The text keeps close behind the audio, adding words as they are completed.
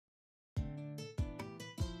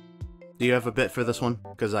Do you have a bit for this one?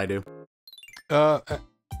 Because I do.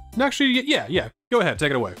 Actually, yeah. Go ahead,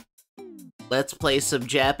 take it away. Let's play some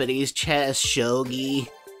Japanese chess, Shogi.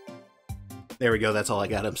 There we go, that's all I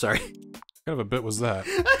got, I'm sorry. What kind of a bit was that?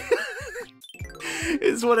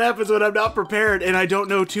 It's what happens when I'm not prepared and I don't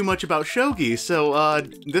know too much about Shogi, so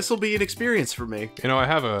this will be an experience for me. You know, I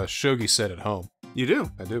have a Shogi set at home. You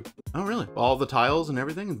do? I do. Oh, really? All the tiles and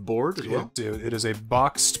everything, and board as well? Dude, it is a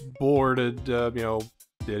boxed boarded, you know,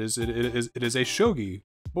 it is a Shogi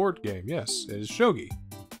board game. Yes, it is Shogi.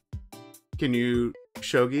 Can you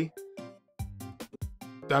Shogi?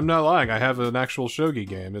 I'm not lying. I have an actual Shogi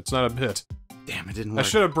game. It's not a bit. Damn, it didn't work. I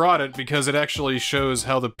should have brought it because it actually shows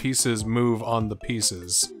how the pieces move on the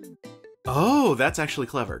pieces. Oh, that's actually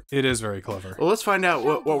clever. It is very clever. Well, let's find out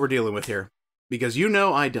what we're dealing with here. Because you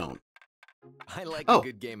know I don't. I like a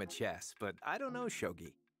good game of chess, but I don't know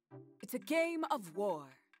Shogi. It's a game of war.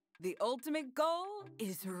 The ultimate goal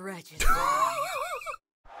is registry.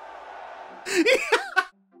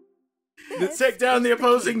 Take down the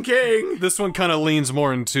opposing king! This one kind of leans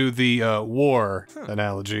more into the war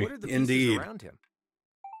analogy. What are the pieces Indeed. around him?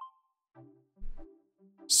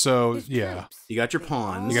 So, yeah. You got your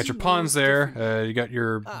pawns. You got your pawns there, you got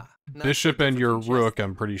your bishop and your rook,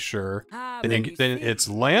 I'm pretty sure. Then it's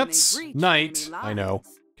lance, knight, I know,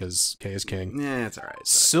 because K is king. Yeah, it's alright.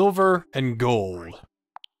 Silver and gold.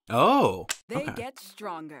 Oh! They get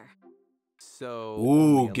stronger. So.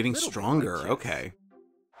 Ooh, getting stronger, okay.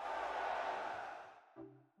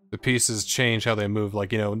 The pieces change how they move,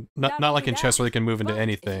 like, you know, not like in chess where they can move into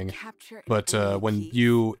anything, but when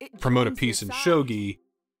you promote a piece in Shogi,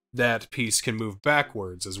 that piece can move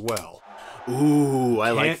backwards as well. Ooh,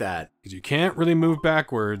 I like that. Because you can't really move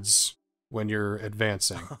backwards when you're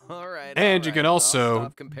advancing. Alright, And you can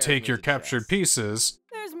also take your captured pieces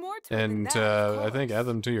There's more to and, I think, add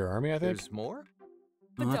them to your army, I think. There's more?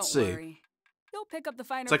 But Let's don't see. worry. You'll pick up the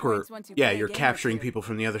finer It's like we're, points once you yeah, play a you're game or capturing two. people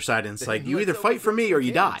from the other side, and it's like, Then you let's either hope fight this for me or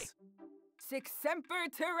you die. begins. Sic semper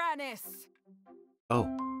tyrannis. Oh.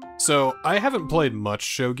 So, I haven't played much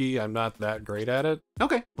Shogi, I'm not that great at it.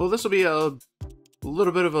 Okay, well this will be a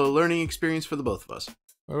little bit of a learning experience for the both of us.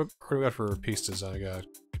 What do we got for piece design? I got...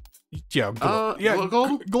 Yeah,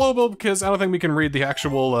 global? Global, because I don't think we can read the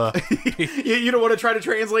actual, you don't want to try to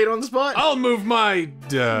translate on the spot? I'll move my...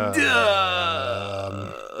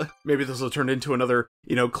 Maybe this will turn into another,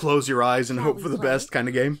 you know, close your eyes and hope for the best kind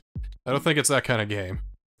of game. I don't think it's that kind of game.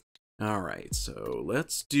 Alright, so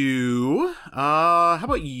let's do... how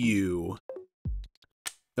about you?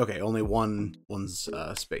 Okay, only one's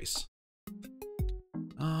space.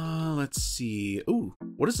 Let's see... Ooh,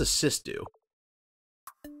 what does assist do?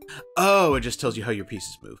 Oh, it just tells you how your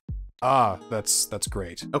pieces move. Ah, that's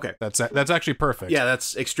great. Okay. That's actually perfect. Yeah,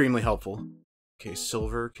 that's extremely helpful. Okay,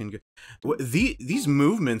 silver can go... These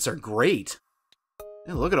movements are great.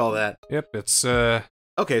 Yeah, look at all that. Yep, it's,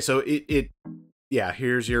 Okay, so yeah,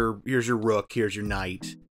 here's your rook, here's your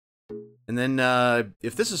knight. And then,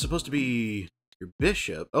 if this is supposed to be your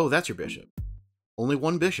bishop... Oh, that's your bishop. Only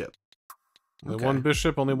one bishop. Only one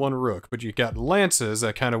bishop, only one rook. But you got lances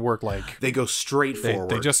that kind of work like... They go straight forward.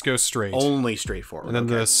 They just go straight. Only straight forward. And then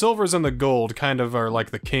the silvers and the gold kind of are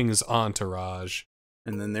like the king's entourage.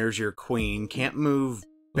 And then there's your queen. Can't move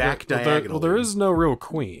back diagonally. Well, there is no real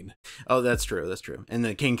queen. Oh, that's true, that's true. And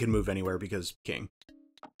the king can move anywhere because king.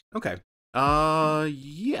 Okay.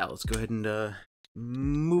 Yeah, let's go ahead and,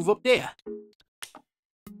 move up there.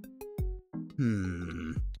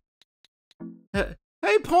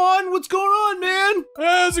 Hey, Pawn, what's going on, man?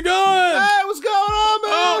 How's it going? Hey, what's going on,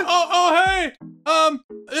 man? Oh, hey!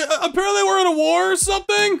 Apparently we're in a war or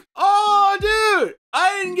something? Oh, dude!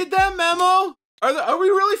 I didn't get that memo! Are we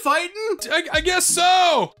really fighting? I guess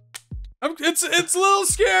so! It's a little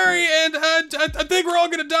scary, and I think we're all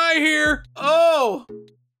gonna die here. Oh!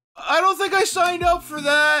 I don't think I signed up for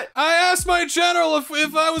that! I asked my general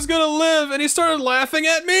if I was gonna live, and he started laughing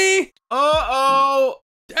at me! Uh-oh!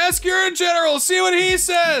 Ask your general, see what he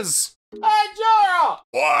says! Hey, General!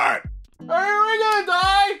 What? Are we gonna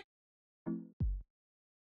die?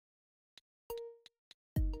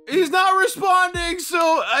 He's not responding,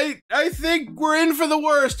 so I think we're in for the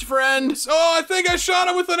worst, friend. Oh, I think I shot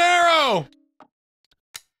him with an arrow!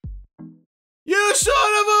 You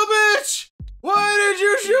son of a bitch! Why did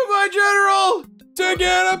you shoot my general? To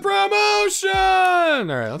get a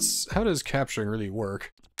promotion! Alright, how does capturing really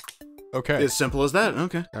work? Okay. As simple as that,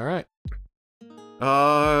 okay. Alright.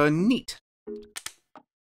 Neat.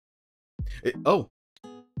 Oh,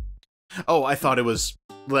 I thought it was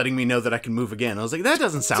letting me know that I can move again. I was like, that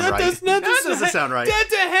doesn't sound right. That doesn't sound right.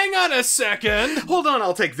 Hang on a second! Hold on,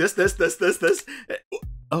 I'll take this.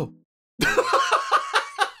 Oh.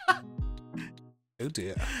 Oh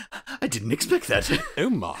dear. I didn't expect that. Oh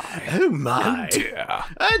my. Oh my. Oh dear.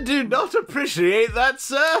 I do not appreciate that,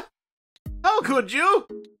 sir. How could you?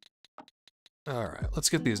 Alright, let's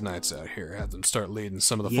get these knights out here. Have them start leading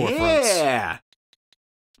some of the forefronts. Yeah!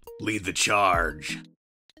 Lead the charge.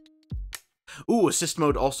 Ooh, assist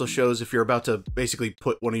mode also shows if you're about to basically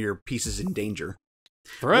put one of your pieces in danger.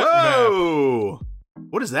 Threat map. Whoa!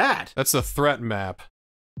 What is that? That's the threat map.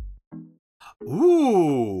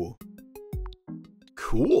 Ooh!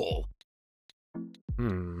 Cool.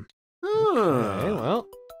 Hmm. Huh. Okay, well.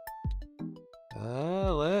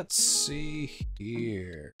 Let's see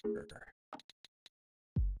here.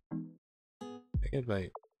 I get my...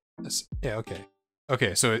 Yeah, okay.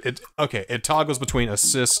 Okay, so it toggles between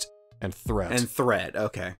assist and threat. And threat,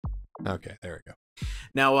 okay. Okay, there we go.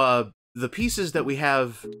 Now, the pieces that we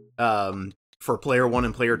have for player 1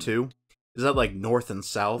 and player 2, is that like north and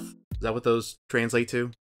south? Is that what those translate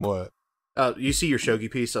to? What? You see your shogi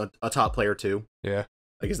piece atop player 2? Yeah.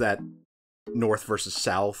 Like, is that north versus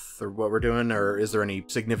south, or what we're doing, or is there any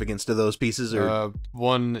significance to those pieces? Or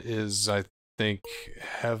one is, I think,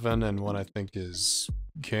 heaven, and one I think is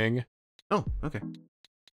king. Oh, okay.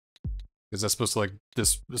 Because that's supposed to like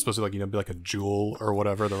this is supposed to like, you know, be like a jewel or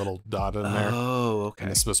whatever, the little dot in there. Oh, okay.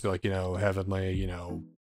 And it's supposed to be like, you know, heavenly, you know,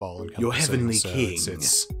 all encompassing. Your heavenly so king.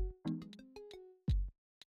 It's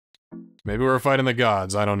maybe we're fighting the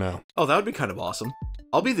gods. I don't know. Oh, that would be kind of awesome.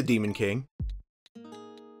 I'll be the demon king.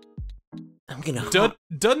 I'm gonna.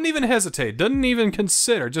 Doesn't even hesitate. Doesn't even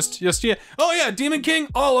consider. Just yeah. Oh yeah, demon king,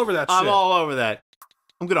 all over that shit. I'm all over that.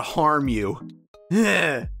 I'm gonna harm you.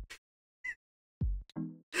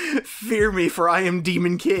 Fear me, for I am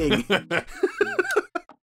demon king.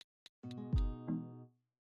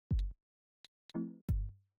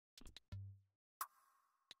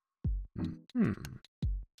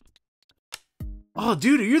 Oh,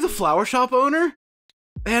 dude, are you the flower shop owner?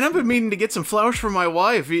 Man, I've been meaning to get some flowers for my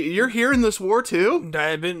wife. You're here in this war, too?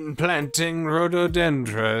 I've been planting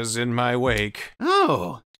rhododendras in my wake.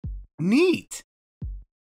 Oh, neat.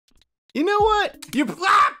 You know what? You...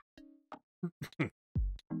 Ah!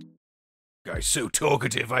 Guy's so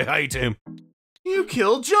talkative, I hate him. You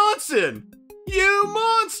killed Johnson! You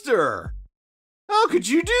monster! How could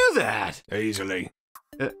you do that? Easily.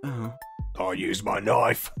 Oh. I used my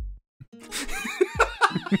knife.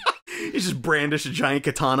 You just brandish a giant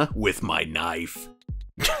katana with my knife.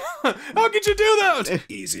 How could you do that?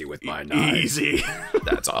 Easy with my knife. Easy.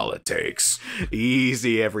 That's all it takes.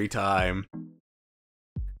 Easy every time.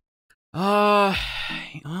 Well,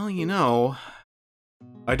 you know,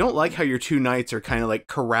 I don't like how your two knights are kind of like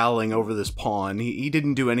corralling over this pawn. He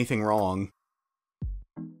didn't do anything wrong.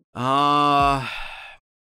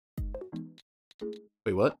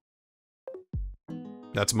 Wait, what?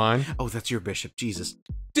 That's mine? Oh, that's your bishop. Jesus.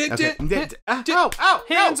 Okay. Ow!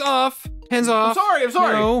 Hands off! Hands off! I'm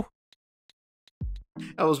sorry! No.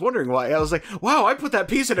 I was wondering why. I was like, wow, I put that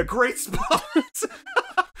piece in a great spot!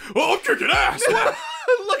 Oh, I'm kicking ass!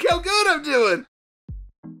 Look how good I'm doing!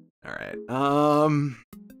 Alright, And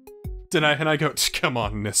I go, come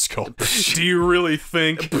on, TheNSCL. Do you really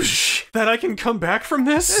think that I can come back from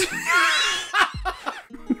this?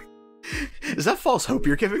 Is that false hope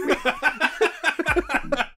you're giving me?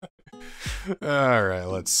 Alright,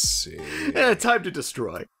 let's see. Yeah, time to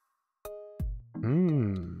destroy.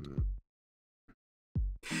 Hmm.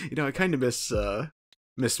 You know, I kind of miss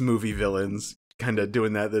movie villains kind of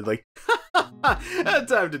doing that. They're like,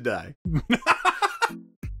 time to die.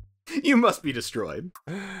 You must be destroyed.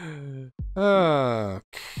 Okay,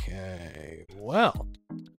 well.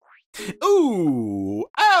 Ooh!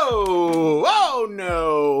 Oh! Oh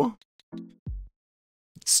no!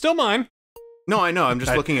 Still mine. No, I know. I'm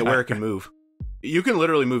just looking at where it can move. You can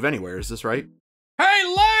literally move anywhere. Is this right?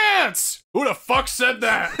 Hey, Lance! Who the fuck said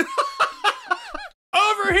that?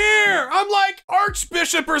 Over here! I'm like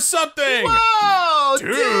Archbishop or something! Whoa!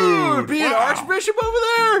 Dude! Be an wow. Archbishop over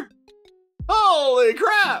there? Holy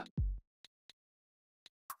crap!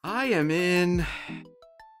 I am in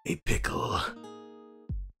a pickle.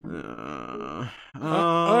 I'm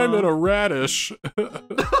in a radish.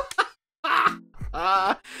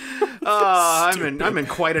 I'm in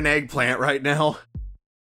quite an eggplant right now.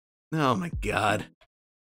 Oh my god.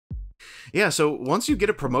 Yeah, so once you get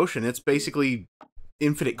a promotion, it's basically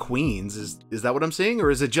infinite queens. Is that what I'm saying, or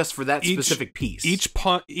is it just for that specific piece? Each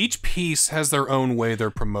piece has their own way they're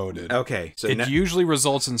promoted. Okay, so it usually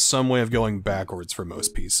results in some way of going backwards for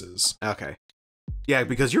most pieces. Okay. Yeah,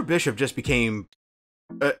 because your bishop just became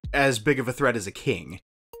as big of a threat as a king,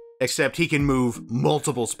 except he can move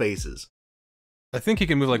multiple spaces. I think he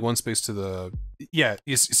can move like one space to the... Yeah,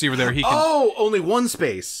 you see over there, he can... Oh, only one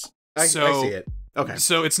space. I see it. Okay.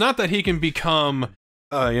 So it's not that he can become,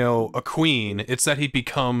 a queen. It's that he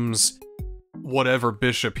becomes whatever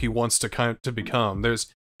bishop he wants to become.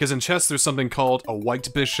 Because in chess, there's something called a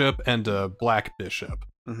white bishop and a black bishop.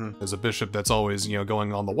 Mm-hmm. There's a bishop that's always,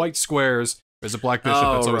 going on the white squares. There's a black bishop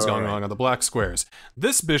that's always going on the black squares.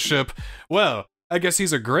 This bishop, well, I guess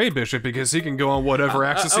he's a gray bishop because he can go on whatever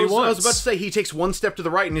axis he wants. I was about to say, he takes one step to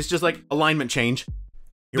the right and it's just like, alignment change.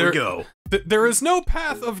 Here we go. There is no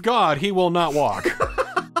path of God he will not walk.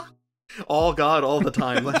 All God, all the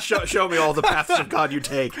time. Show me all the paths of God you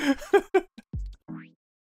take.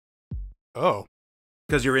 Oh.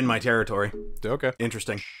 Because you're in my territory. Okay.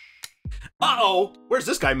 Interesting. Uh-oh! Where's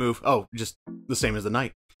this guy move? Oh, just the same as the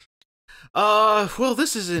knight. Well,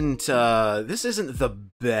 this isn't the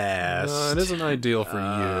best. It isn't ideal for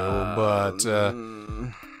you, but,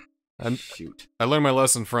 shoot. I learned my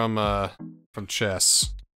lesson from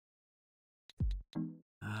chess.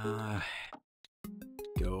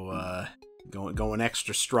 Going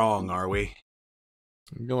extra strong, are we?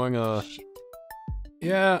 I'm going,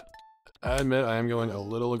 yeah, I admit I am going a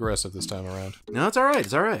little aggressive this time around. No, it's alright,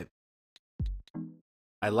 it's alright.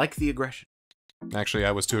 I like the aggression. Actually,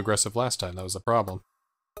 I was too aggressive last time, that was the problem.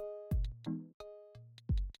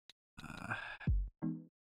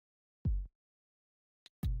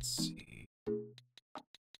 Let's see.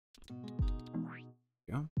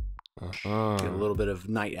 Go. Get a little bit of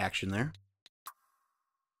knight action there.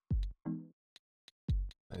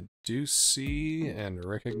 I do see and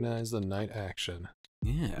recognize the knight action.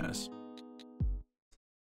 Yes.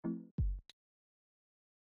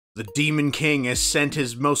 The Demon King has sent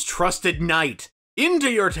his most trusted knight into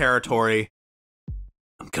your territory.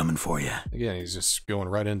 I'm coming for you. Again, he's just going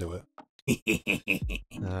right into it.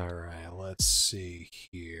 Alright, let's see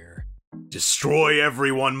here. Destroy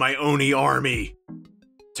everyone, my Oni army!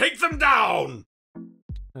 Take them down!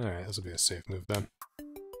 Alright, this will be a safe move then.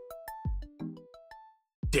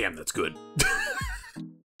 Damn, that's good.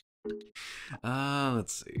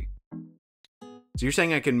 Let's see. So you're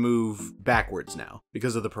saying I can move backwards now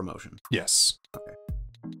because of the promotion? Yes. Okay.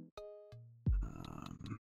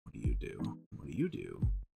 What do you do? What do you do?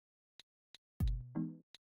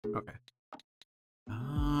 Okay.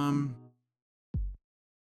 Let's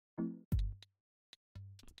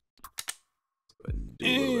go ahead and do a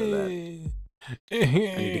little bit of that.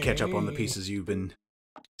 I need to catch up on the pieces you've been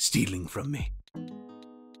stealing from me.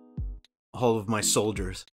 All of my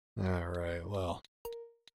soldiers. Alright, well.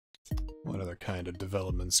 What other kind of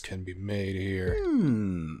developments can be made here?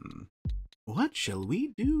 What shall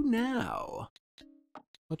we do now?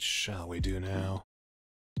 What shall we do now?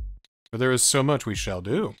 For there is so much we shall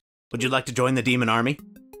do. Would you like to join the demon army?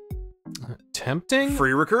 Tempting?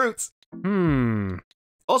 Free recruits.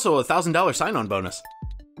 Also, a $1,000 sign-on bonus.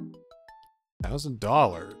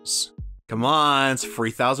 $1,000. Come on, it's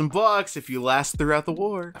free $1,000 if you last throughout the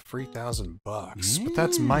war. A free $1,000. But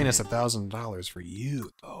that's minus $1,000 for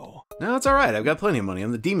you, though. No, it's alright. I've got plenty of money.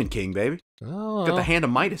 I'm the Demon King, baby. Oh, got the Hand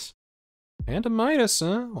of Midas. Hand of Midas,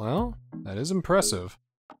 huh? Well, that is impressive.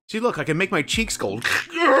 See, look, I can make my cheeks gold.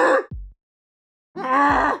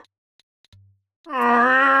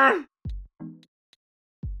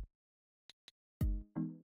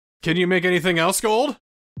 Can you make anything else gold?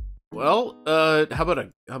 Well, how about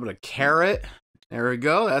a carrot? There we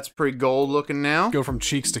go. That's pretty gold looking now. Go from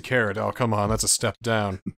cheeks to carrot. Oh, come on, that's a step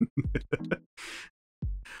down.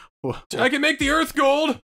 I can make the earth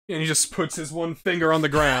gold! And he just puts his one finger on the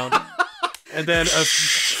ground. And then a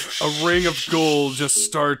ring of gold just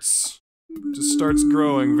starts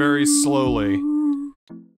growing very slowly.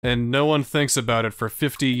 And no one thinks about it for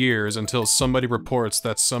 50 years until somebody reports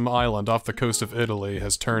that some island off the coast of Italy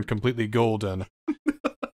has turned completely golden.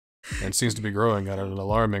 And seems to be growing at an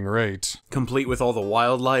alarming rate. Complete with all the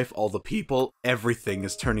wildlife, all the people, everything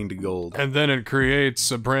is turning to gold. And then it creates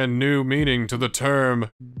a brand new meaning to the term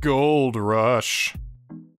Gold Rush.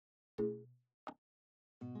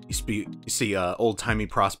 You see old-timey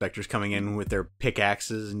prospectors coming in with their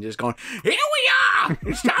pickaxes and just going, "Here we are!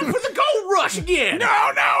 It's time for the gold rush again!" No,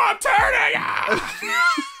 I'm turning!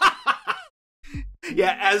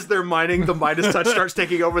 Yeah, as they're mining, the Midas touch starts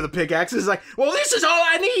taking over the pickaxes. It's like, well, this is all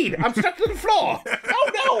I need! I'm stuck to the floor!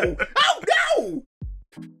 Oh no! Oh no!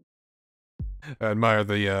 I admire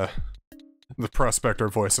the prospector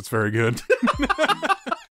voice, it's very good.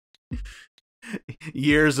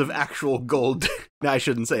 Years of actual gold. No, I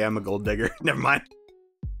shouldn't say I'm a gold digger. Never mind.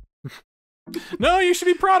 No, you should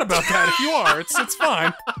be proud about that if you are. It's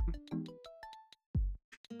fine.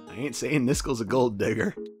 I ain't saying Niskel's a gold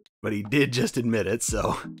digger, but he did just admit it,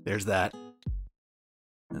 so there's that.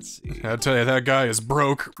 Let's see. I'll tell you, that guy is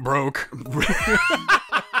broke.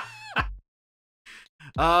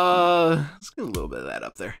 Let's get a little bit of that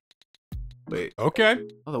up there. Wait. Okay.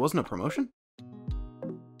 Oh, that wasn't a promotion?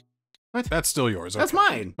 What? That's still yours. That's okay.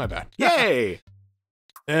 mine. My bad. Yay!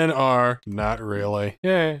 NR, not really.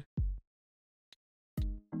 Yay.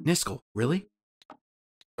 TheNSCL, really?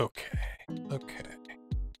 Okay. Okay.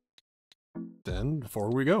 Then, before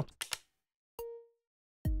we go.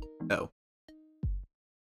 Oh.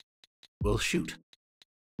 Well, shoot.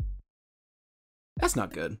 That's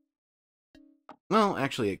not good. Well,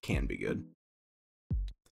 actually, it can be good.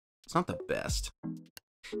 It's not the best.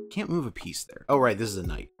 Can't move a piece there. Oh, right, this is a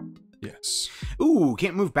knight. Yes. Ooh,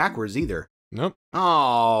 can't move backwards either. Nope.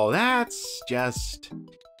 Oh, that's just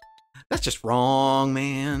wrong,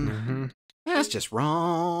 man. Mm-hmm. That's just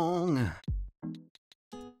wrong.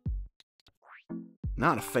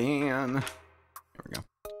 Not a fan. There we go.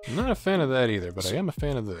 I'm not a fan of that either, but I am a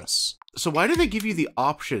fan of this. So why do they give you the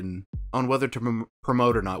option on whether to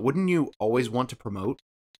promote or not? Wouldn't you always want to promote?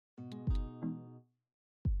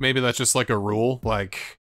 Maybe that's just like a rule,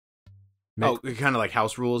 like... Oh, kind of like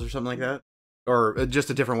house rules or something like that? Or just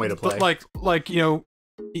a different way to play? But like, you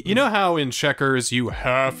know how in checkers you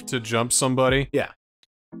have to jump somebody? Yeah.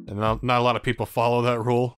 And not a lot of people follow that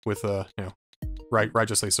rule with,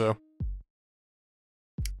 righteously so.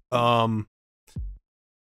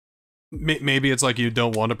 Maybe it's like you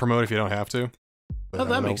don't want to promote if you don't have to. But Oh,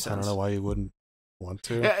 that makes sense. I don't know why you wouldn't want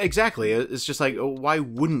to. Yeah, exactly. It's just like, why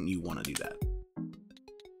wouldn't you want to do that?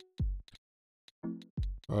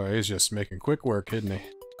 Oh, he's just making quick work, isn't he?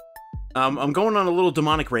 I'm going on a little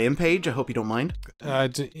demonic rampage. I hope you don't mind.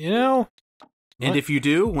 You know... And if you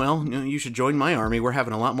do, well, you should join my army. We're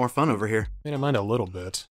having a lot more fun over here. I mind a little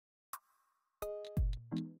bit.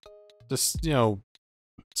 Just,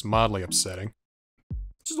 it's mildly upsetting.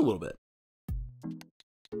 Just a little bit.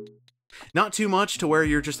 Not too much to where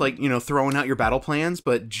you're just like, throwing out your battle plans,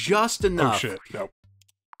 but just enough. Oh shit, no.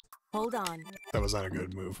 Hold on. That was not a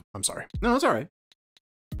good move. I'm sorry. No, it's alright.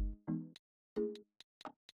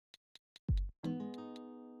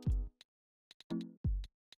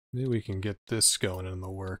 Maybe we can get this going in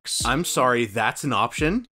the works. I'm sorry, that's an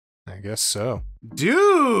option? I guess so.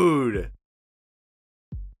 Dude!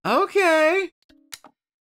 Okay.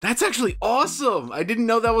 That's actually awesome! I didn't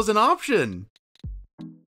know that was an option.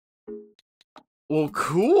 Well,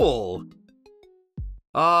 cool.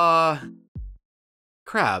 Crap.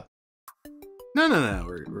 No.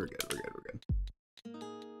 We're good.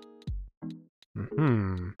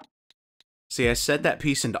 Mm-hmm. See, I set that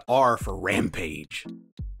piece into R for Rampage.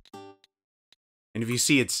 And if you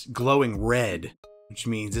see, it's glowing red, which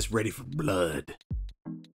means it's ready for blood.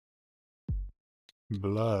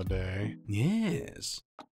 Blood, eh? Yes.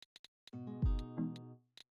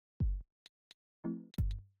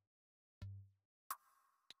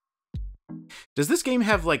 Does this game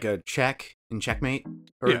have like a check in checkmate?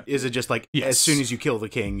 Or Yeah. is it just like, Yes. as soon as you kill the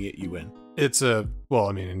king, you win? It's Or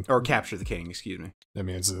capture the king, excuse me.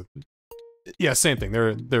 it's a... Yeah, same thing.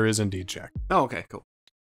 There is indeed check. Oh, okay, cool.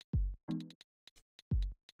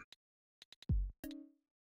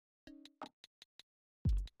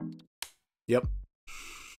 Yep.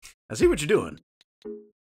 I see what you're doing.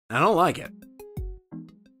 I don't like it.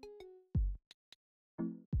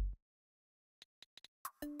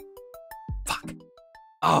 Fuck.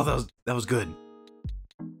 Oh, that was good.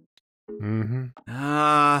 Mm-hmm.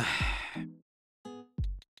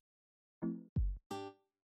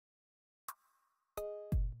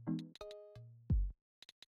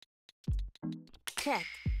 Check.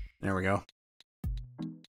 There we go.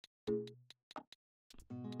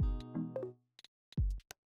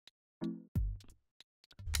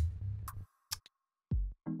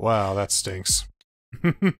 Wow, that stinks.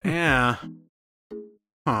 Yeah.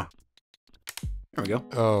 Huh. There we go.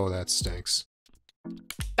 Oh, that stinks.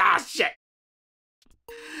 Ah, shit!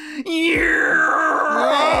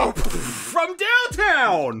 Yeah! From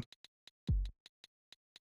downtown!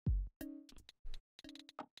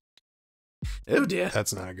 Oh dear.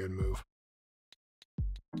 That's not a good move.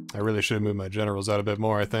 I really should have moved my generals out a bit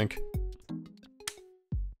more, I think.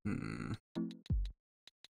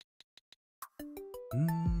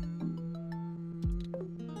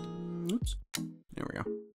 Oops. There we go.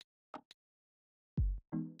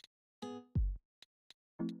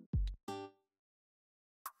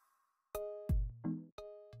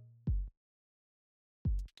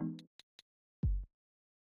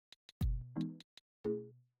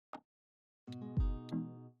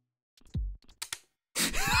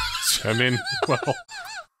 I mean, well...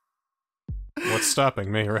 What's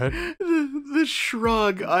stopping me, right? The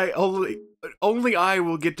shrug. Only I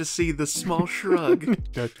will get to see the small shrug.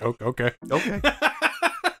 Okay. Okay.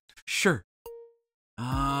 Sure.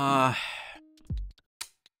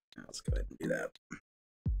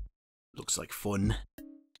 Looks like fun.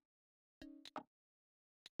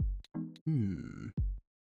 You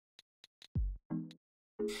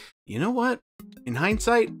know what? In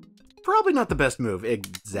hindsight, probably not the best move.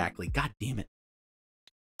 Exactly. God damn it.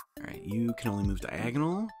 Alright, you can only move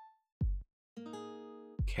diagonal.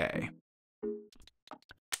 Okay.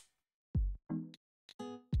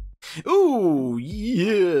 Ooh,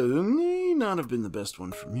 yeah. May not have been the best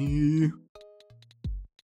one for me.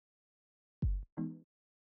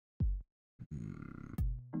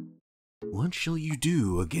 What shall you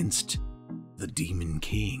do against the Demon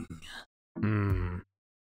King?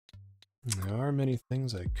 There are many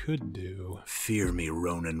things I could do. Fear me,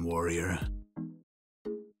 Ronin warrior.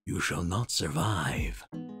 You shall not survive.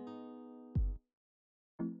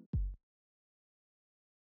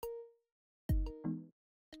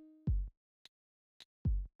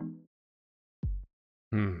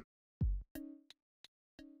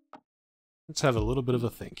 Let's have a little bit of a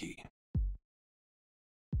thinky.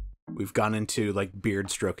 We've gone into, like, beard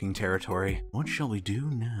stroking territory. What shall we do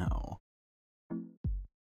now?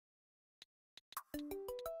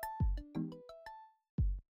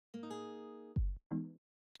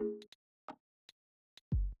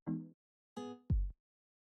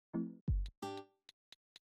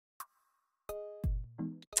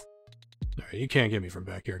 Alright, you can't get me from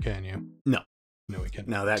back here, can you? No. No, we can't.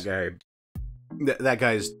 No, that guy... that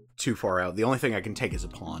guy's too far out. The only thing I can take is a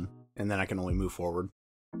pawn, and then I can only move forward.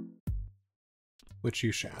 Which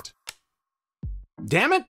you shan't.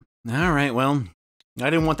 Damn it! Alright, well,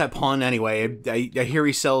 I didn't want that pawn anyway. I hear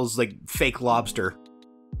he sells, like, fake lobster.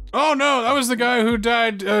 Oh no, that was the guy who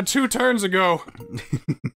died 2 turns ago!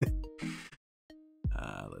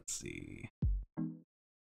 Let's see.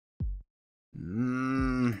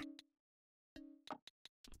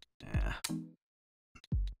 Yeah.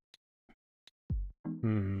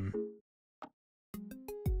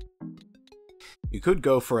 You could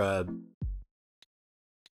go for a...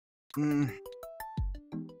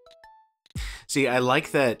 See, I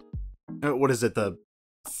like that... What is it, the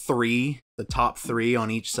top 3 on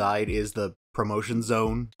each side is the promotion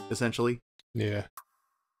zone, essentially? Yeah.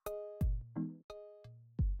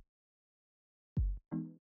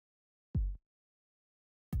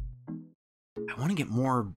 I want to get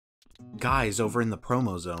more guys over in the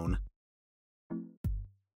promo zone.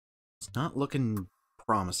 It's not looking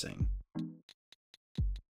promising.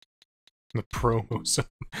 The promo zone.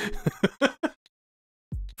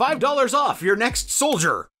 $5 off your next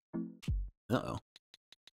soldier! Uh-oh.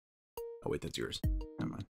 Oh, wait, that's yours.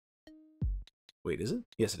 Never mind. Wait, is it?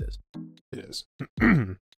 Yes, it is. It is.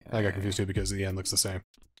 I got confused too because the end looks the same.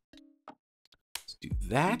 Let's do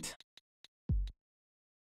that.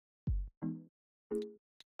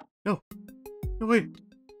 No. No, wait.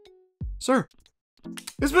 Sir.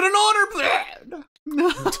 It's been an honor!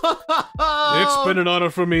 It's been an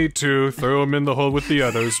honor for me to throw him in the hole with the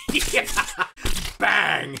others. Yeah.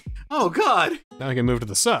 Bang! Oh, God. Now he can move to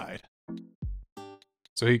the side.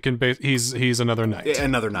 So he can he's another knight. Yeah,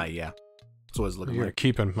 another knight, yeah. That's what it's looking You're like.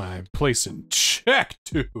 keeping my place in check,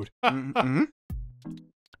 dude. Mm-hmm.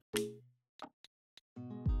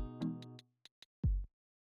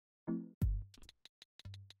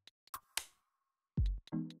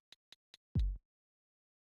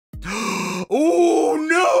 Oh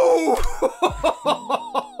no!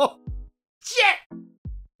 Shit!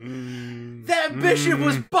 That bishop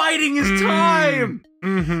was biding his time!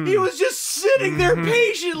 He was just sitting there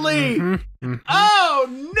patiently! Oh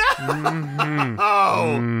no!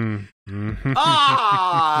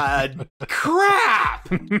 Ah, crap!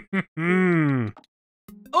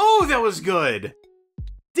 Oh, that was good!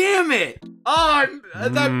 Damn it!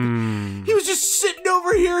 He was just sitting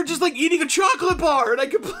over here, just like eating a chocolate bar, and I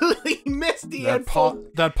completely missed the end.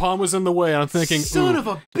 That pawn was in the way. I'm thinking, son of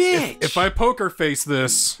a bitch! If I poker face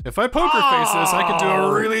this, I could do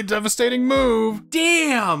a really devastating move.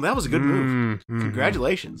 Damn, that was a good move.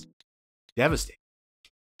 Congratulations. Devastating.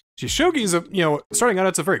 See, Shogi's starting out,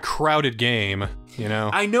 it's a very crowded game.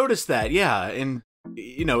 I noticed that, yeah, and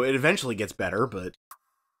it eventually gets better, but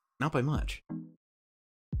not by much.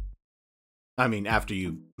 I mean, after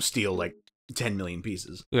you steal, like, 10 million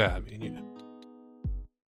pieces. Yeah, I mean,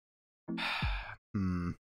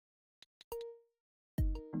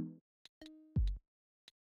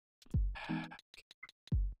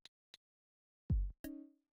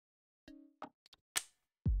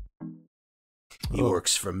 He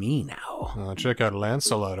works for me now. Check out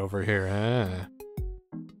Lancelot over here, huh?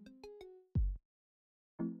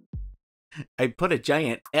 I put a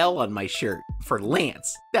giant L on my shirt for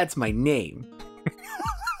Lance. That's my name.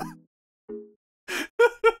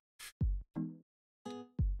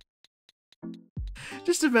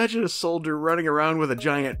 Just imagine a soldier running around with a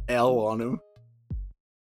giant L on him.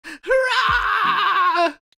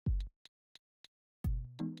 Hurrah!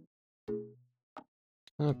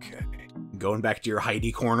 Okay. Going back to your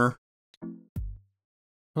Heidi corner.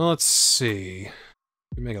 Well, let's see.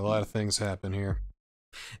 We make a lot of things happen here.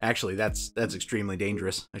 Actually, that's extremely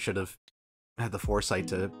dangerous. I should have had the foresight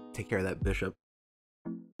to take care of that bishop.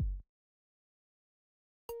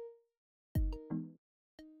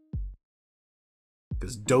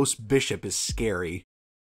 Because Dose Bishop is scary.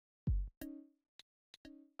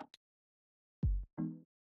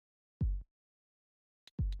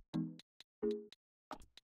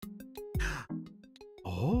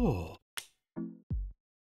 Oh.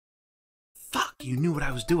 Fuck, you knew what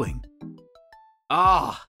I was doing.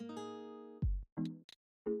 Ah.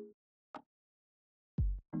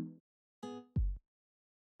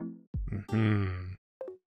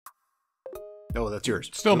 Oh, that's yours.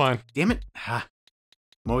 Still mine. Damn it. Ah.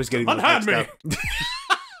 I'm always getting Unhand me!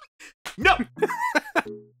 No!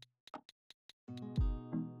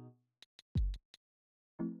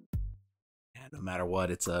 Yeah, no matter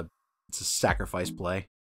what, it's a sacrifice play.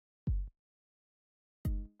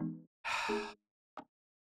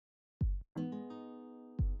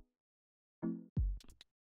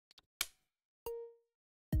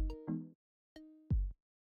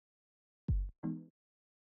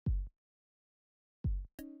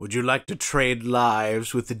 Would you like to trade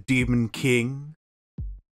lives with the Demon King?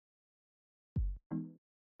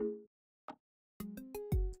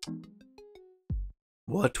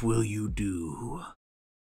 What will you do?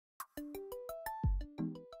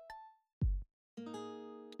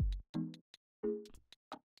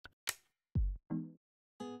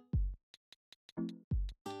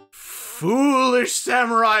 Foolish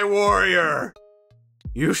samurai warrior!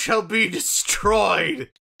 You shall be destroyed!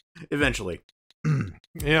 Eventually.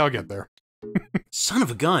 Yeah, I'll get there. Son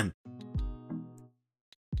of a gun.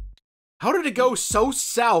 How did it go so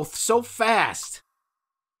south so fast?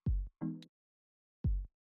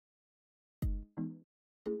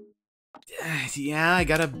 Yeah, I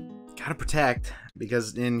gotta protect,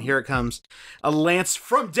 because here it comes. A lance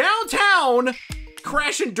from downtown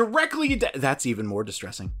crashing directly into... That's even more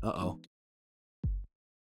distressing. Uh-oh.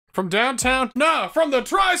 From downtown? No, from the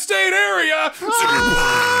tri-state area!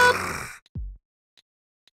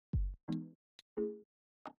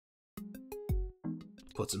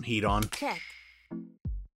 Put some heat on. Check.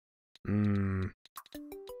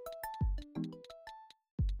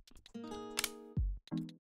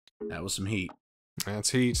 That was some heat.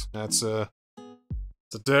 That's heat. It's a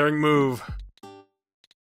daring move.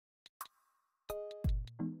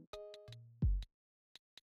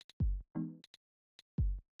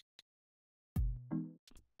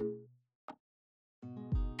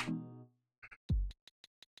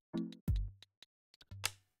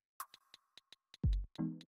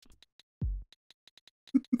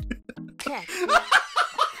 Check.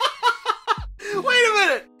 Wait a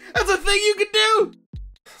minute! That's a thing you can do!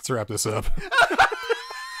 Let's wrap this up.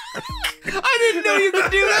 I didn't know you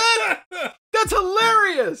could do that! That's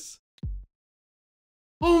hilarious!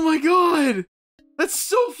 Oh my god! That's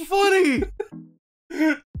so funny!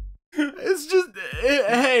 It's just...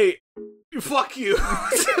 hey, fuck you.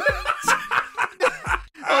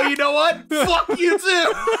 Oh, you know what? Fuck you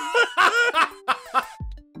too!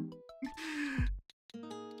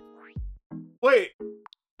 Wait.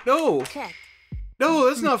 No. Check. No,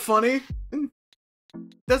 that's not funny.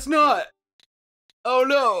 That's not. Oh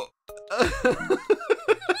no.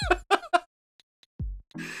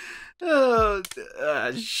 Oh,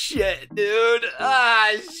 shit, dude.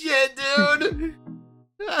 Shit, dude.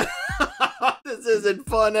 This isn't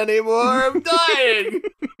fun anymore. I'm dying.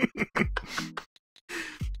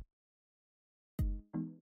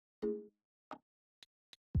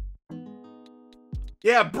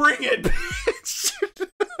 Yeah, bring it, bitch.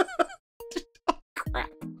 Oh, crap.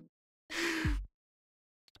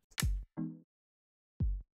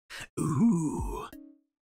 Ooh.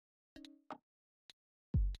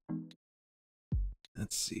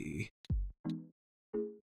 Let's see.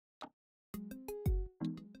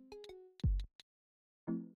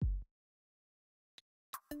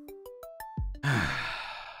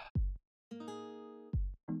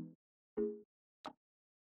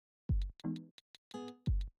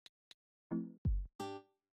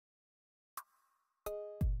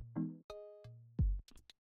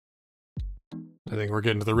 I think we're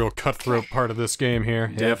getting to the real cutthroat part of this game here.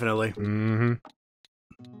 Definitely. Mm-hmm.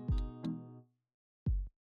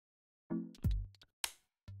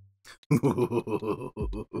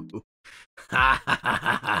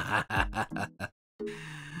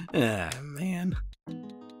 Ah, man.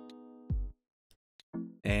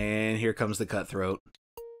 here comes the cutthroat.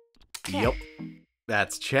 Yep.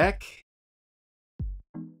 That's check.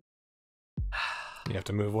 You have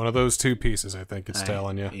to move one of those 2 pieces, I think it's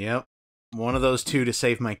telling you. Yep. One of those 2 to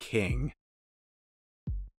save my king.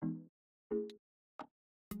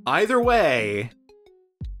 Either way,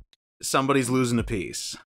 somebody's losing a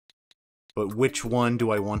piece. But which one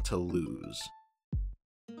do I want to lose?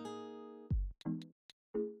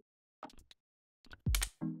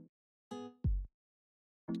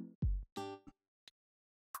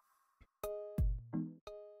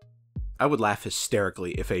 I would laugh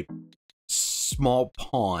hysterically if a small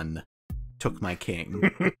pawn took my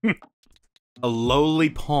king. A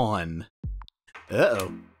lowly pawn.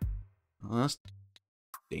 Uh-oh. Well, that's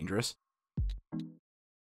dangerous.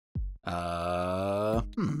 That's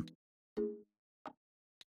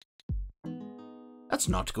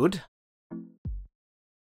not good.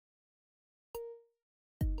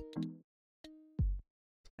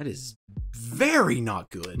 That is very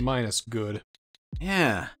not good. Minus good.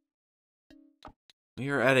 Yeah. We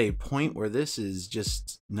are at a point where this is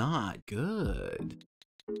just not good.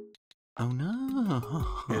 Oh no.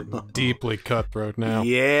 You're deeply cutthroat now.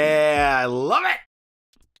 Yeah, I love it!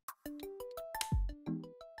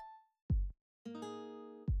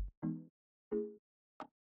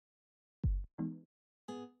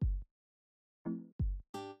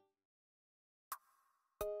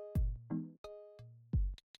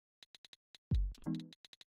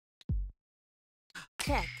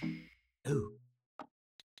 Check. Ooh.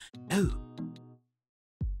 Ooh.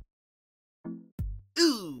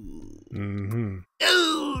 Ooh. Mm-hmm.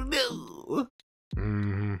 Ooh, no.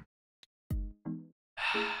 Mm-hmm.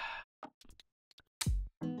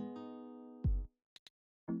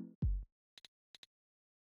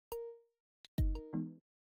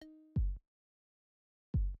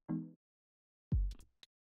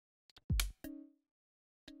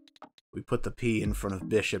 We put the P in front of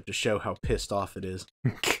bishop to show how pissed off it is.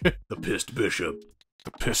 The pissed bishop.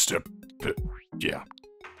 The piston. Yeah.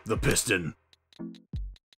 The piston.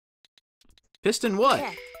 Piston what?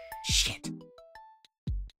 Check. Shit.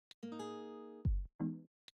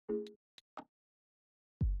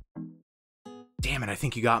 Damn it, I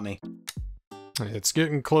think you got me. It's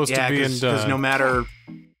getting close Yeah, to being because done. no matter...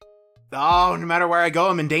 Oh, no matter where I go,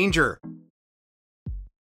 I'm in danger.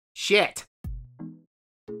 Shit.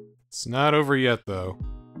 It's not over yet, though.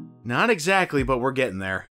 Not exactly, but we're getting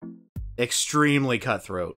there. Extremely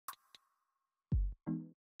cutthroat.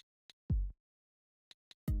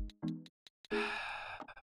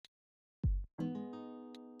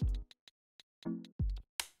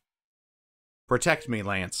 Protect me,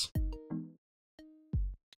 Lance.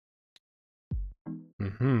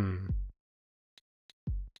 Mm-hmm.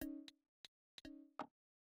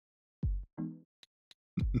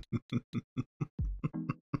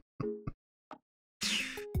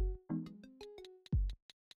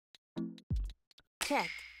 Check.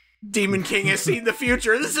 Demon King has seen the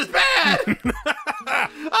future. This is bad!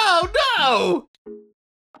 Oh, no!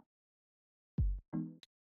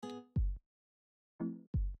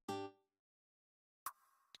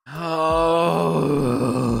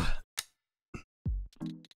 Oh.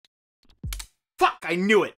 Fuck, I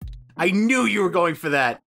knew it. I knew you were going for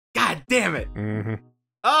that. God damn it. Mm-hmm.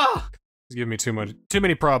 Oh. It's giving me too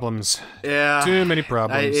many problems. Yeah. Too many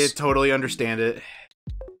problems. I totally understand it.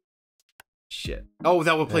 Shit. Oh,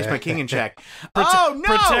 that will place my king in check. Oh,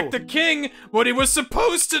 no! Protect the king! What he was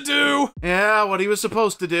supposed to do! Yeah, what he was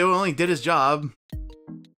supposed to do. Only did his job.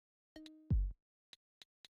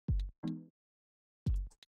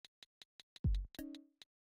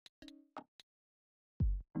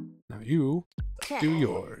 Now you Check. do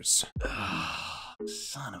yours.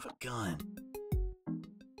 Son of a gun.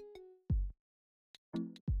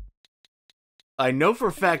 I know for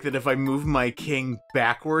a fact that if I move my king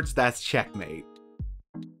backwards, that's checkmate.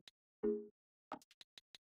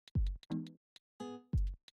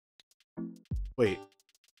 Wait.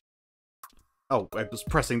 Oh, I was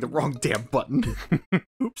pressing the wrong damn button.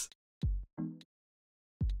 Oops.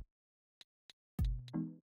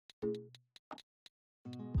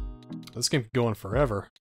 This game could go on forever.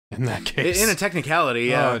 In that case. In a technicality,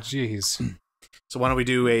 yeah. Oh, jeez. So why don't we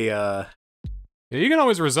do a, Yeah, you can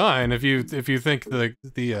always resign if you think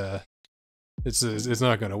it's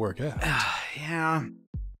not going to work out. yeah.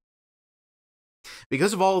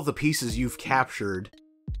 Because of all of the pieces you've captured,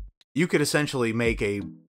 you could essentially make a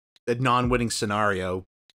non-winning scenario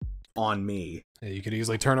on me. Yeah, you could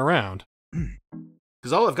easily turn around.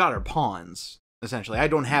 Because all I've got are pawns, essentially. I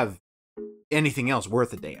don't have anything else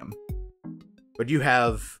worth a damn. But you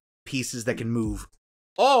have pieces that can move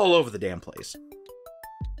all over the damn place.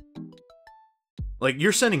 Like,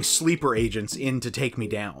 you're sending sleeper agents in to take me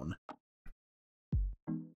down.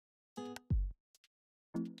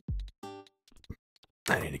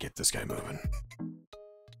 I need to get this guy moving.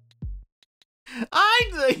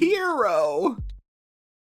 I'm the hero!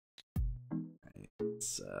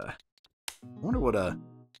 It's, I wonder what a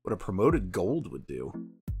promoted gold would do.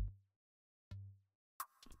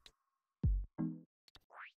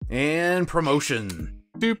 And promotion.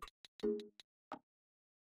 Doop.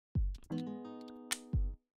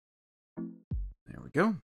 There we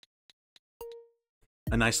go.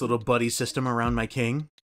 A nice little buddy system around my king.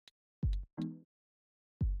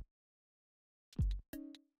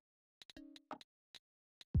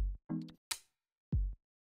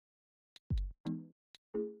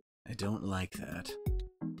 I don't like that.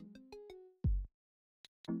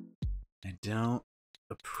 I don't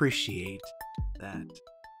appreciate that.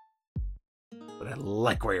 But I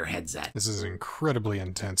like where your head's at. This is an incredibly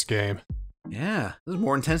intense game. Yeah, this is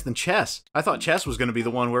more intense than chess. I thought chess was going to be the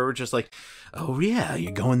one where we're just like, oh yeah, you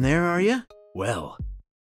going there, are you? Well,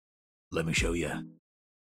 let me show you.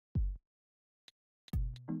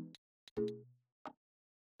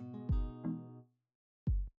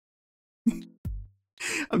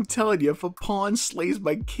 I'm telling you, if a pawn slays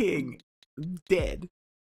my king, I'm dead.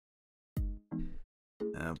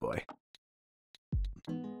 Oh boy.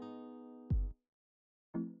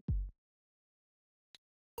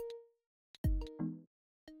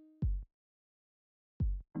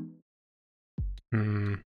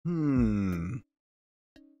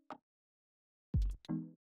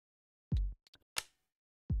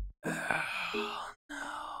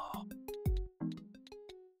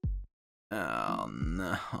 Oh, no. Oh,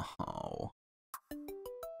 no.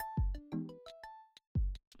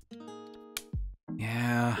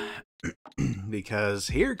 Yeah, because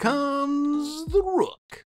here comes the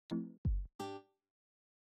rook.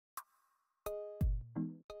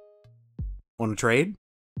 Want to trade?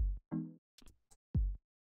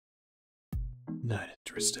 Not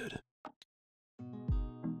interested.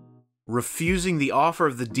 Refusing the offer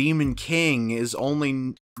of the Demon King is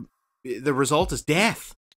only... the result is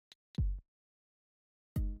death.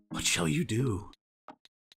 What shall you do?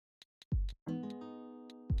 You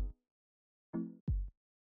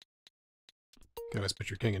always put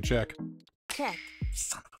your king in check. Check.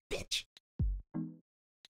 Son of a bitch.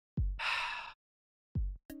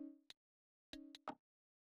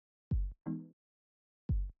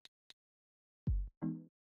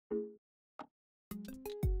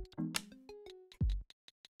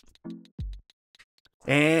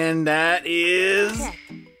 And that is...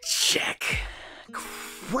 check.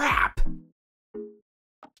 Crap.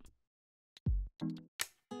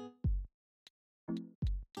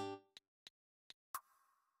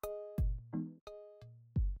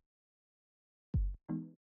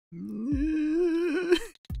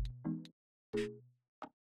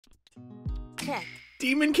 Check.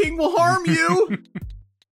 Demon King will harm you.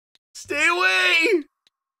 Stay away.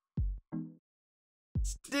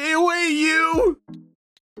 Stay away, you.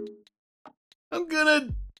 I'm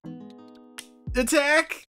gonna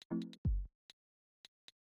attack.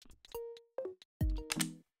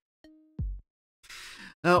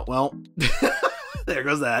 Oh, well. There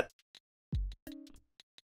goes that.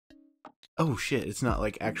 Oh, shit. It's not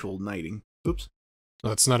like actual knighting. Oops.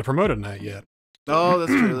 Well, it's not a promoted knight yet. Oh,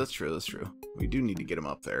 that's true. That's true. That's true. We do need to get him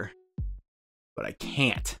up there. But I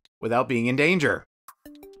can't without being in danger.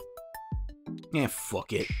 Yeah,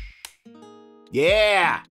 fuck it.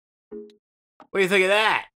 Yeah! What do you think of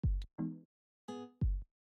that?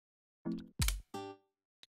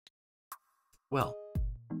 Well,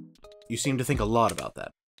 you seem to think a lot about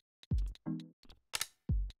that.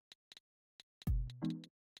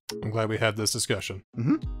 I'm glad we had this discussion.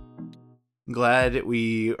 Mm-hmm. I'm glad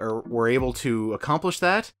we were able to accomplish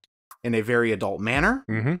that in a very adult manner.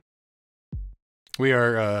 Mm-hmm. We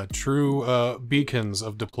are true beacons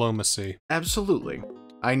of diplomacy. Absolutely.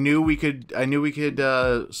 I knew we could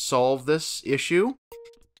solve this issue.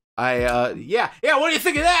 Yeah, what do you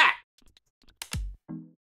think of that?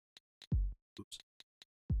 Oops.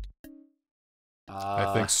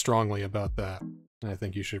 I think strongly about that, and I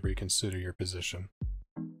think you should reconsider your position.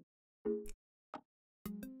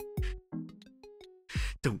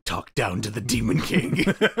 Don't talk down to the Demon King.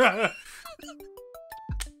 God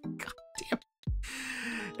damn.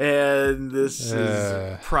 And this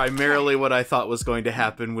is primarily what I thought was going to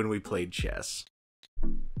happen when we played chess.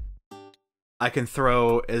 I can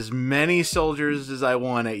throw as many soldiers as I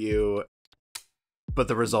want at you, but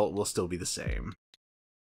the result will still be the same.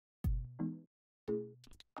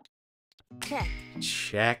 Check.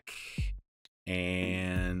 Check.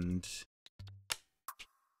 And...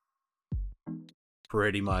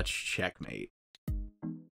 pretty much checkmate.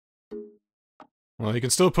 Well, you can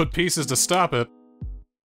still put pieces to stop it.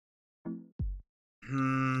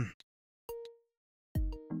 Hmm.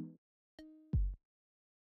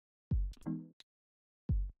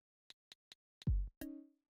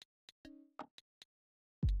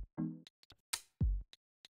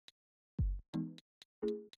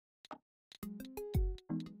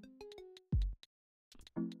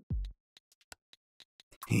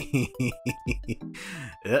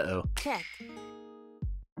 Uh-oh. Check.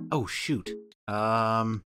 Oh, shoot.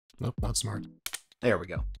 Nope, not smart. There we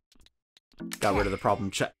go. Got rid of the problem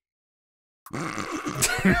check.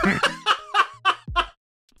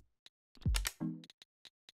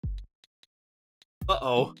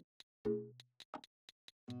 Uh-oh.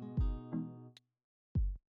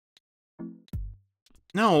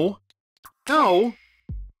 No. No.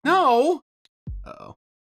 No. Uh-oh.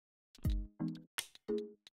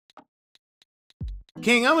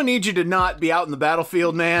 King, I'm gonna need you to not be out in the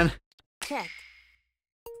battlefield, man. Check.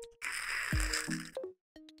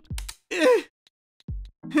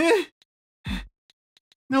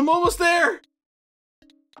 No, I'm almost there.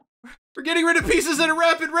 We're getting rid of pieces at a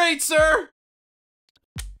rapid rate, sir.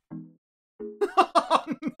 Oh,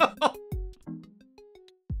 no.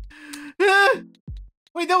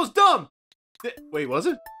 Wait, that was dumb. Wait, was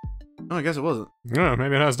it? Oh, I guess it wasn't. Yeah,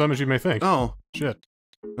 maybe not as dumb as you may think. Oh. Shit.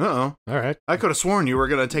 Uh-oh. Alright. I could have sworn you were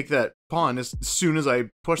going to take that pawn as soon as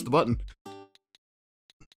I pushed the button.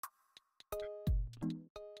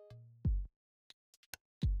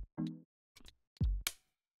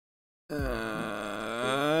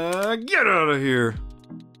 Get out of here.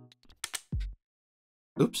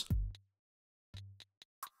 Oops.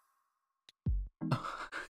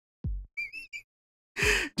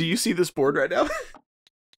 Do you see this board right now?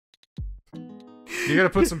 You gotta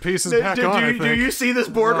put some pieces back on, I think. Do you see this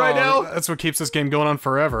board right now? That's what keeps this game going on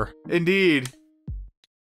forever. Indeed.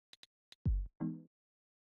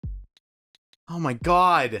 Oh my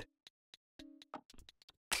god.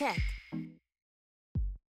 Check.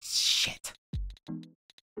 Shit.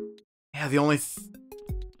 Yeah, the only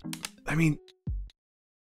I mean...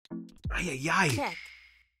 Ay, ay, ay. Check.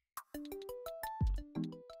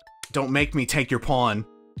 Don't make me take your pawn.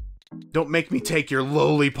 Don't make me take your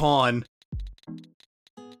lowly pawn.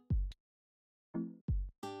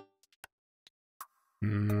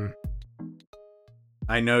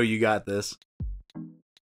 I know you got this.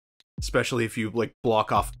 Especially if you, like,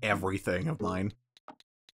 block off everything of mine.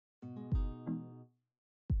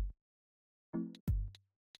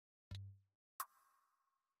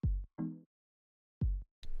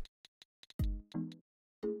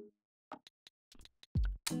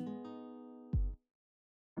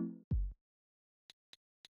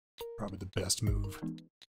 Probably the best move.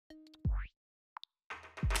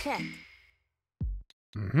 Check.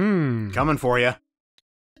 Mm-hmm. Coming for you.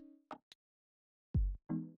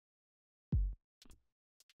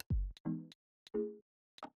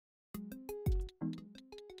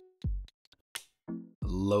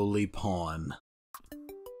 Lowly pawn.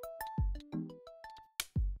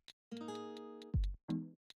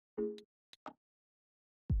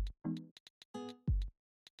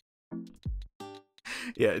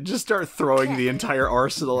 Yeah, just start throwing the entire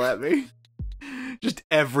arsenal at me. Just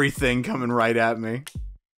everything coming right at me.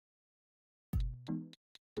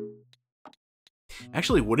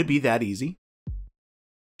 Actually, would it be that easy?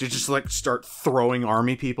 To just, like, start throwing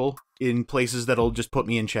army people in places that'll just put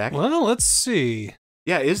me in check? Well, let's see.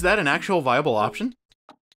 Yeah, is that an actual viable option?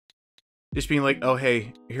 Just being like, oh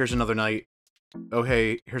hey, here's another knight. Oh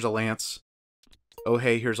hey, here's a lance. Oh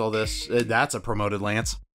hey, here's all this. That's a promoted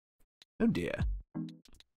lance. Oh dear.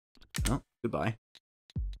 Oh, goodbye.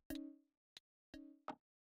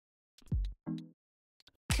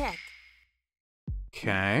 Check.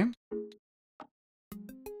 Okay.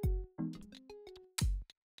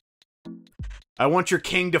 I want your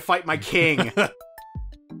king to fight my king.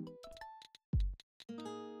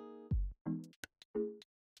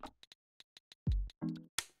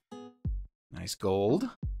 Nice gold.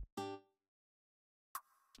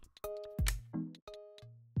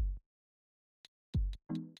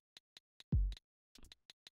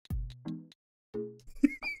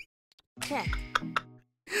 Check.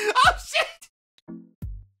 Oh, shit!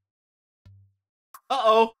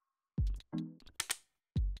 Uh-oh.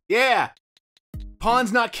 Yeah.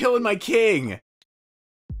 Pawn's not killing my king.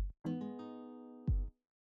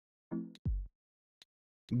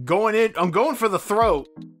 Going in. I'm going for the throat.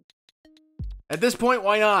 At this point,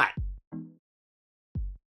 why not?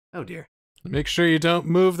 Oh, dear. Make sure you don't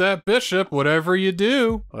move that bishop, whatever you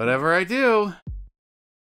do. Whatever I do.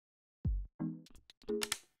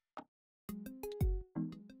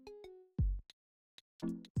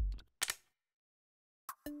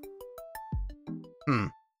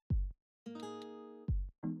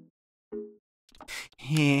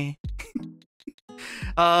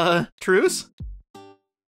 Truce?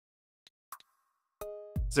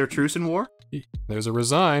 Is there a truce in war? There's a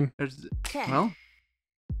resign. Well,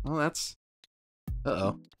 that's...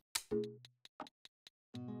 Uh-oh.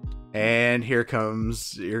 And here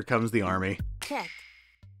comes the army. Check.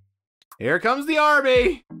 Here comes the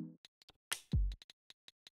army!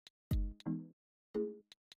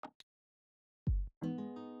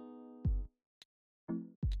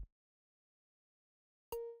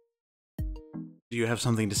 Do you have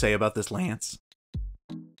something to say about this lance?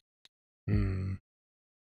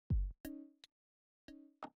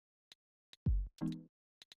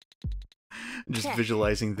 Just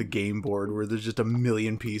visualizing the game board where there's just a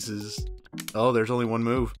million pieces. Oh, there's only one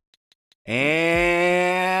move.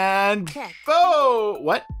 And... Oh!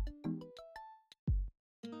 What?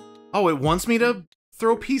 Oh, it wants me to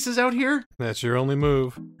throw pieces out here? That's your only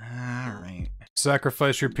move. Alright.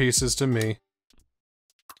 Sacrifice your pieces to me.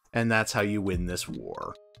 And that's how you win this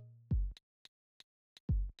war.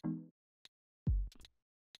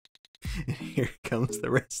 And here comes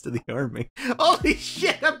the rest of the army. Holy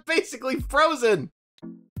shit, I'm basically frozen!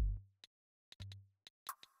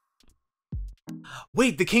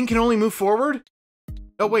 Wait, the king can only move forward?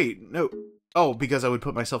 Oh, wait, no. Oh, because I would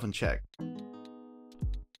put myself in check.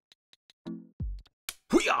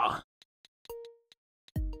 Hoo-yah!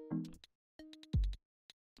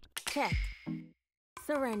 Check.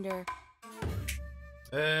 Surrender.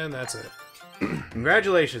 And that's it.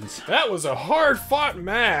 Congratulations. That was a hard-fought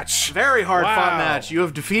match. Very hard-fought match. You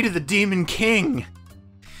have defeated the Demon King.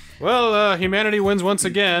 Well, humanity wins once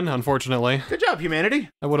again, unfortunately. Good job, humanity.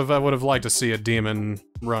 I would have liked to see a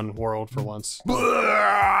demon-run world for once.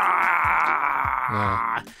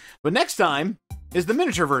 Yeah. But next time is the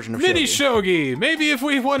miniature version of Mini Shogi. Shogi. Maybe if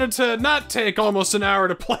we wanted to not take almost an hour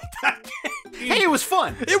to play that game. Hey, it was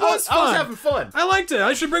fun. It was fun. I was having fun. I liked it.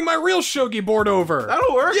 I should bring my real Shogi board over.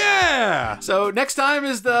 That'll work. Yeah. So next time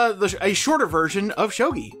is a shorter version of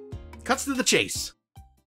Shogi. Cuts to the chase.